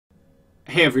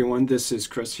Hey everyone, this is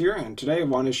Chris here, and today I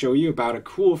want to show you about a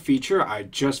cool feature I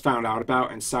just found out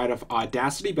about inside of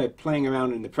Audacity by playing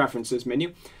around in the Preferences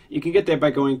menu. You can get there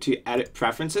by going to Edit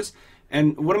Preferences,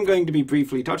 and what I'm going to be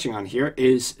briefly touching on here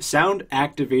is Sound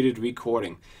Activated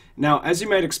Recording. Now, as you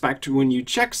might expect, when you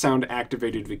check Sound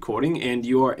Activated Recording and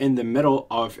you are in the middle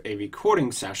of a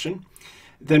recording session,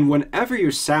 then whenever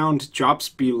your sound drops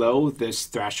below this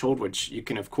threshold, which you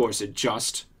can of course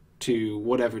adjust to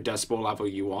whatever decibel level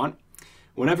you want,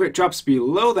 whenever it drops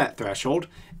below that threshold,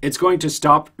 it's going to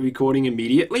stop recording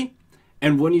immediately.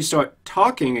 And when you start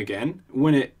talking again,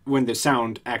 when the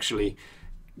sound actually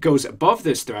goes above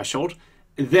this threshold,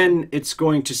 then it's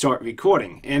going to start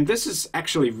recording. And this is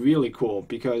actually really cool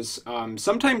because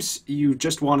sometimes you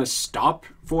just want to stop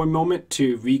for a moment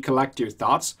to recollect your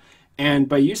thoughts. And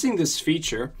by using this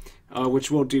feature,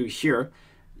 which we'll do here,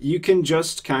 you can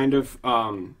just kind of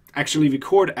actually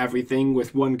record everything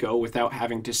with one go without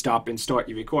having to stop and start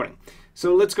your recording.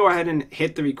 So let's go ahead and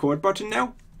hit the record button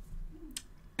now.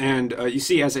 And you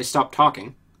see, as I stop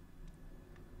talking,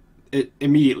 it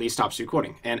immediately stops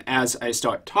recording. And as I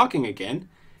start talking again,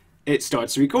 it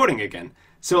starts recording again.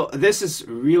 So this is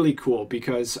really cool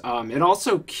because it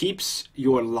also keeps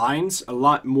your lines a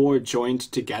lot more joined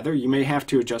together. You may have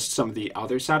to adjust some of the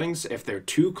other settings if they're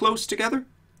too close together.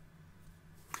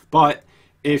 But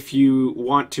if you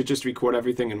want to just record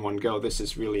everything in one go, this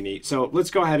is really neat. So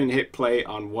let's go ahead and hit play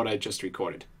on what I just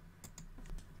recorded.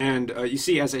 And you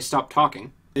see, as I stop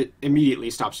talking, it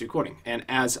immediately stops recording. And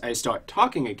as I start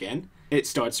talking again, it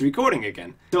starts recording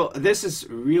again. So this is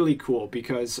really cool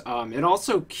because it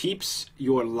also keeps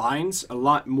your lines a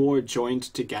lot more joined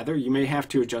together. You may have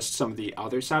to adjust some of the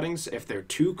other settings if they're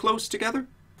too close together.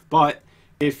 But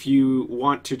if you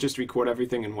want to just record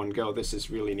everything in one go, this is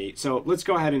really neat. So let's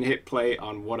go ahead and hit play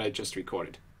on what I just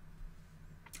recorded.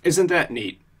 Isn't that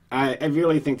neat? I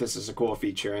really think this is a cool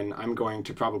feature, and I'm going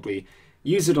to probably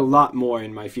use it a lot more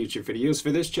in my future videos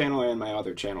for this channel and my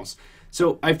other channels.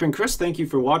 So I've been Chris. Thank you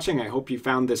for watching. I hope you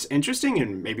found this interesting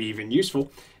and maybe even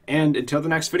useful. And until the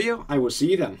next video, I will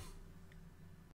see you then.